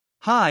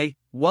Hi,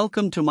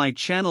 welcome to my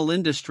channel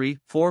Industry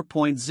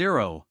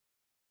 4.0.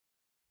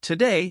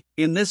 Today,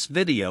 in this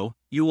video,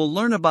 you will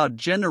learn about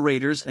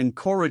generators and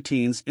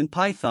coroutines in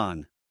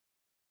Python.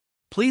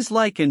 Please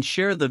like and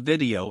share the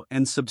video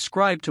and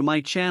subscribe to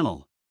my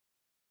channel.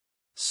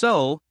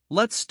 So,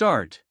 let's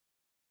start.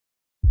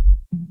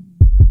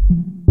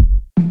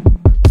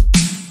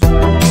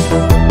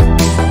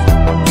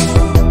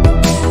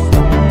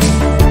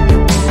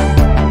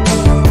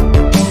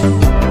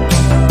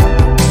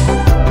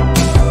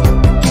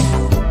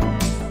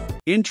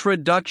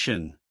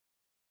 Introduction.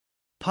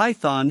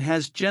 Python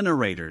has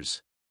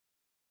generators.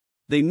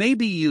 They may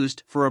be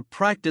used for a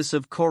practice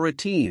of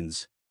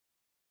coroutines.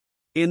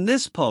 In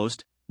this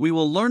post, we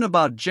will learn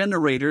about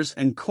generators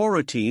and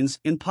coroutines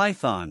in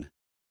Python.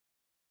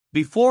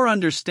 Before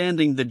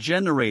understanding the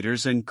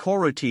generators and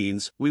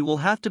coroutines, we will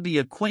have to be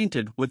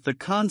acquainted with the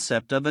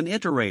concept of an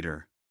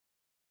iterator.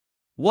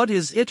 What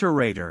is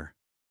iterator?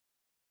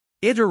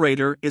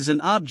 Iterator is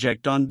an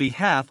object on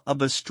behalf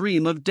of a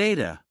stream of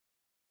data.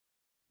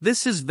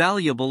 This is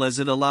valuable as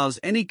it allows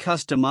any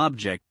custom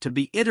object to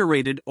be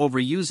iterated over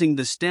using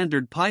the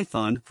standard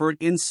Python for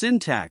in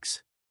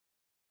syntax.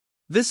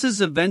 This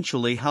is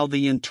eventually how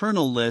the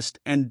internal list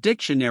and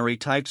dictionary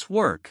types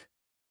work.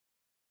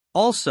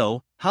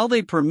 Also, how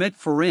they permit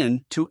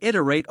foreign to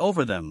iterate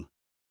over them.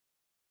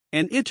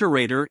 An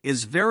iterator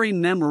is very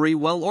memory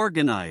well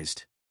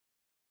organized.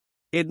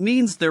 It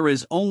means there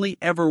is only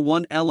ever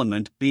one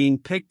element being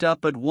picked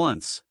up at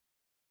once.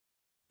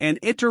 An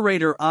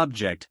iterator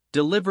object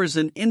delivers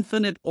an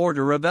infinite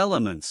order of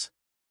elements.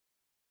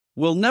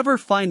 We'll never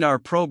find our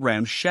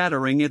program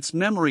shattering its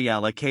memory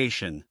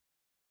allocation.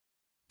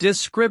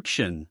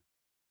 Description.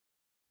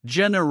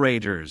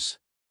 Generators.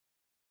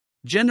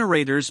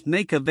 Generators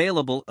make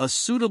available a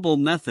suitable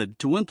method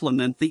to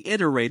implement the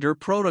iterator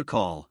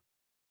protocol.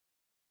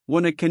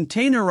 When a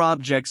container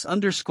objects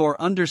 __iter___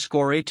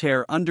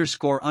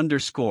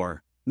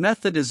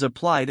 method is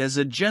applied as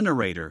a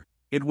generator,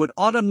 it would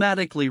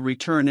automatically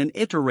return an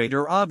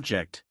iterator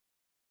object.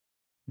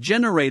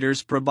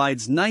 Generators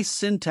provides nice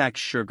syntax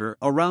sugar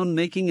around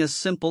making a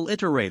simple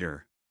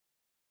iterator.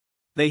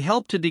 They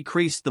help to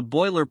decrease the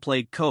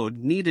boilerplate code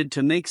needed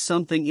to make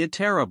something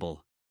iterable.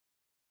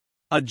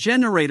 A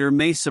generator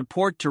may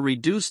support to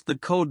reduce the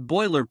code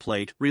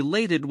boilerplate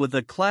related with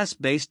a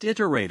class-based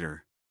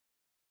iterator,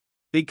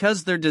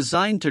 because they're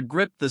designed to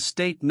grip the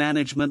state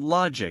management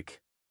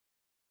logic.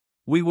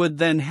 We would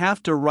then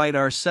have to write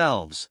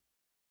ourselves.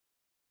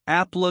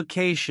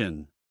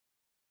 Application.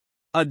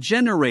 A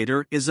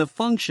generator is a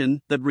function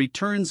that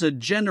returns a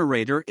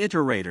generator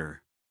iterator.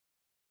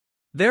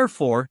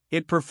 Therefore,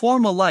 it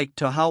perform alike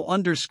to how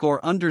 __iter___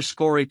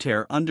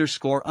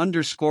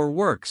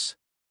 works.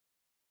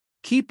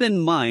 Keep in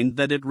mind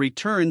that it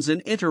returns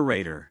an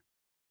iterator.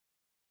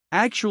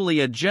 Actually,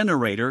 a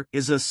generator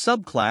is a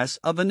subclass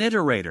of an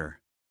iterator.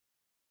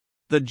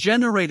 The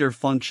generator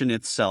function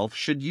itself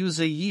should use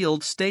a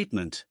yield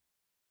statement.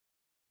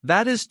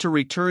 That is to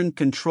return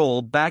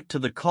control back to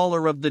the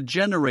caller of the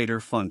generator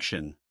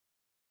function.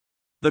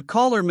 The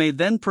caller may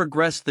then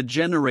progress the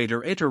generator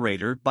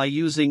iterator by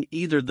using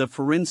either the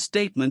foreign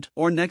statement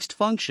or next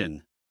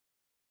function.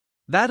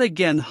 That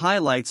again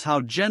highlights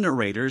how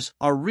generators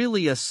are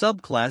really a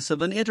subclass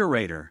of an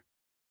iterator.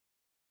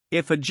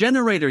 If a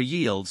generator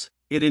yields,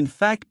 it in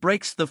fact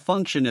breaks the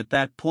function at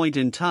that point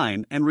in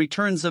time and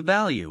returns a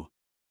value.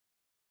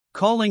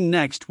 Calling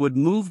next would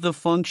move the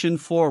function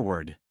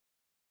forward.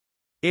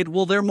 It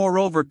will there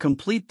moreover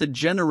complete the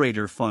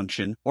generator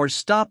function or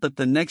stop at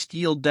the next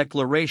yield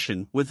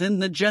declaration within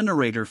the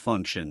generator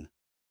function.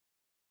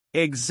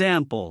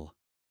 Example.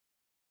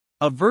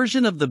 A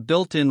version of the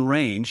built-in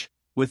range,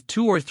 with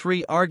 2 or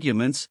 3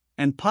 arguments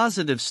and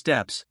positive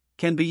steps,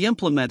 can be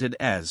implemented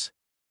as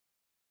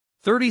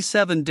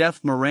 37 def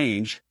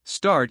range,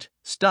 start,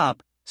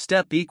 stop,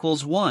 step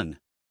equals 1.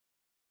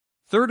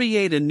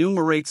 38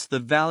 enumerates the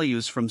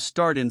values from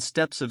start in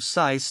steps of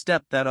size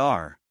step that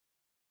are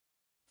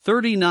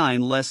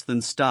 39 less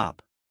than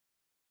stop.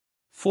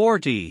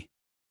 40.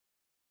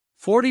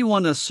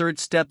 41 assert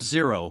step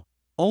 0,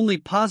 only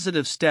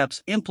positive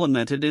steps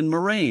implemented in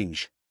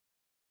range.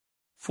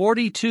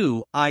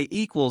 42 I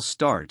equals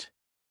start.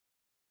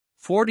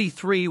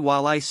 43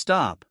 while I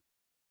stop.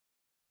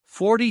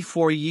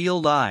 44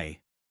 yield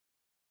I.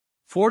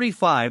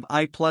 45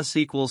 I plus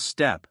equals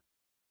step.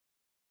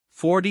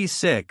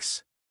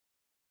 46.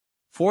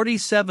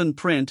 47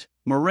 print,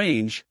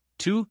 range,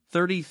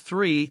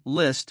 233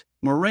 list,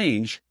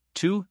 range,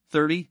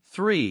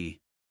 233.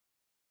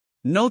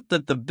 Note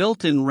that the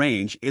built-in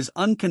range is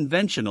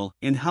unconventional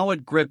in how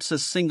it grips a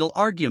single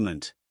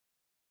argument.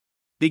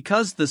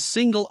 Because the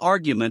single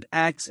argument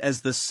acts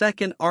as the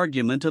second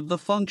argument of the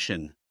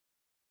function.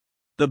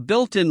 The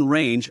built-in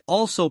range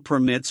also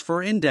permits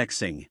for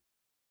indexing.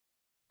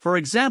 For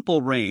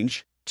example,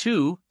 range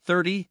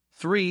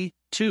 233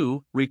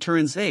 2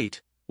 returns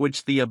 8,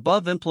 which the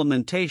above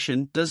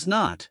implementation does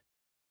not.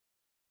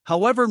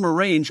 However,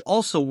 range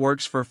also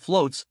works for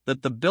floats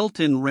that the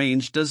built-in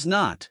range does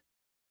not.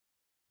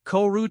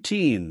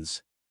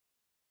 Coroutines.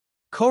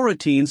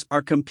 Coroutines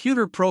are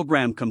computer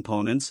program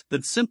components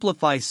that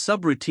simplify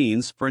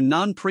subroutines for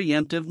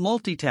non-preemptive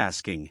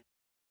multitasking.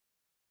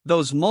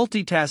 Those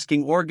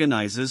multitasking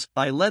organizes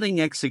by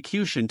letting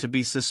execution to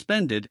be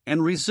suspended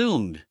and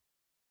resumed.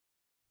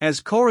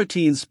 As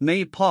coroutines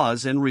may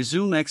pause and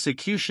resume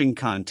execution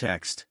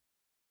context.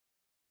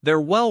 They're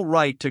well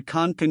right to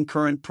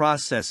concurrent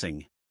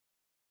processing.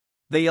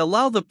 They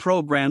allow the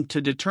program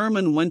to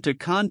determine when to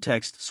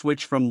context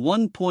switch from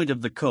one point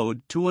of the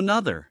code to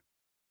another.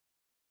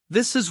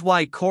 This is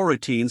why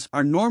coroutines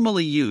are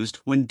normally used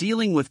when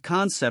dealing with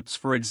concepts,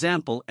 for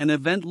example, an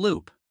event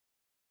loop.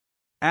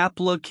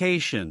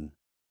 Application.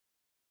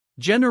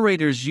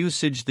 Generators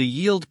usage the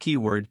yield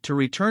keyword to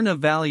return a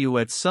value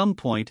at some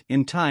point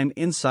in time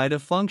inside a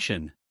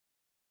function.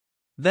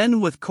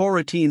 Then with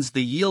coroutines,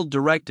 the yield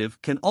directive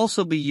can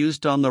also be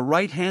used on the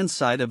right-hand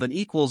side of an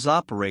equals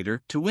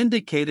operator to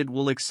indicate it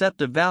will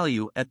accept a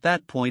value at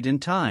that point in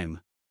time.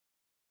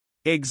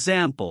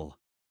 Example.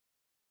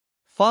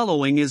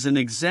 Following is an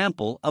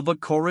example of a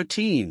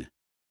coroutine.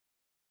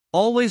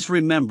 Always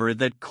remember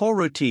that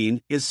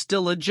coroutine is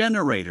still a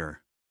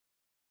generator.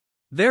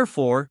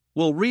 Therefore,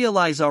 we'll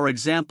realize our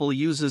example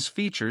uses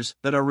features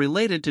that are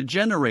related to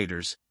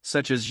generators,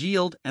 such as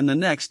yield and the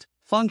next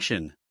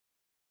function.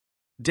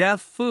 Def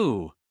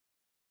foo.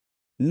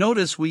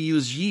 Notice we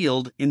use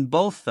yield in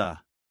both the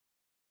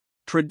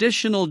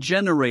traditional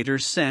generator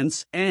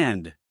sense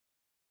and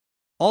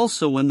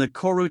also in the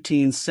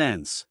coroutine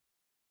sense.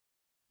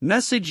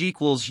 Message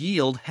equals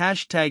yield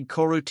hashtag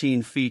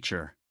coroutine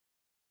feature.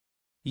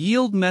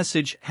 Yield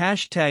message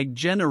hashtag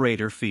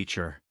generator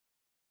feature.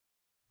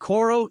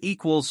 Coro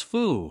equals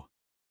foo.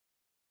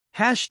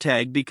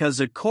 Hashtag because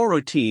a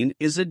coroutine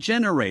is a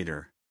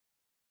generator.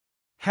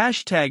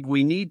 Hashtag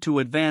we need to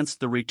advance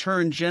the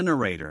return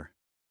generator.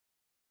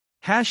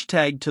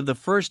 Hashtag to the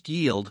first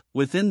yield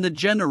within the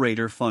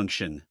generator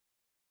function.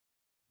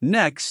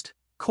 Next,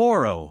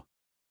 coro.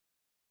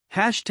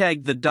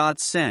 Hashtag the dot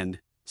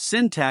send.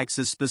 Syntax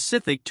is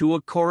specific to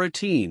a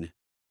coroutine.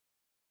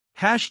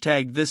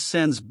 Hashtag this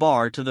sends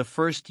bar to the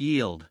first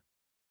yield.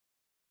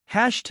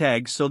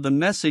 Hashtag so the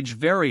message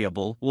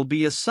variable will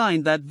be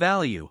assigned that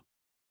value.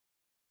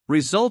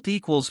 Result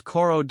equals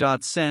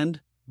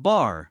coro.send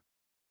bar.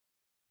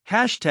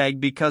 Hashtag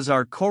because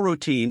our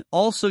coroutine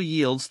also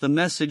yields the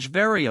message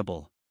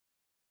variable.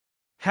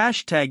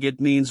 Hashtag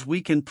it means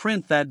we can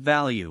print that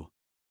value.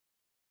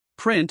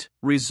 Print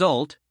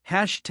result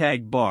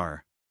hashtag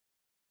bar.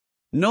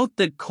 Note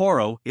that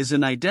coro is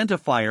an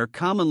identifier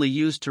commonly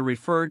used to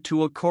refer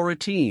to a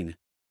coroutine.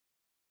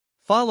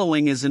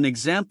 Following is an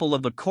example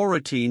of a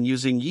coroutine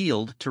using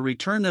yield to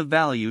return a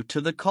value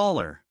to the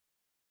caller.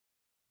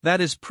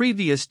 That is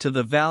previous to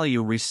the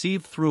value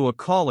received through a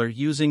caller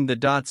using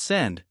the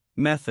 .send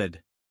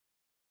method.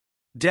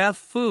 Def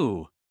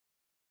foo.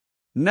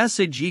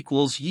 Message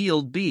equals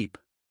yield beep.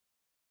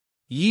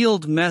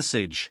 Yield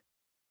message.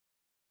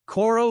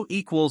 Coro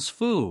equals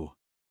foo.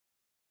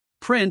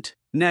 Print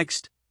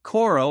next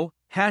coro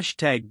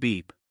hashtag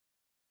beep.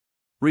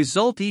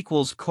 Result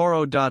equals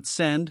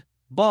coro.send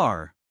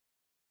bar.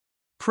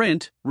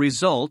 Print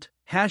result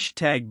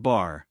hashtag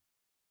bar.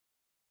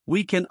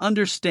 We can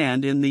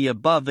understand in the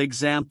above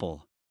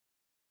example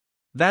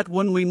that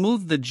when we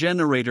move the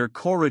generator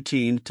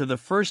coroutine to the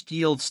first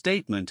yield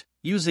statement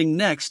using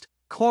next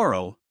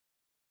coro,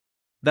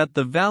 that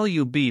the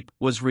value beep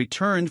was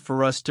returned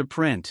for us to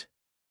print.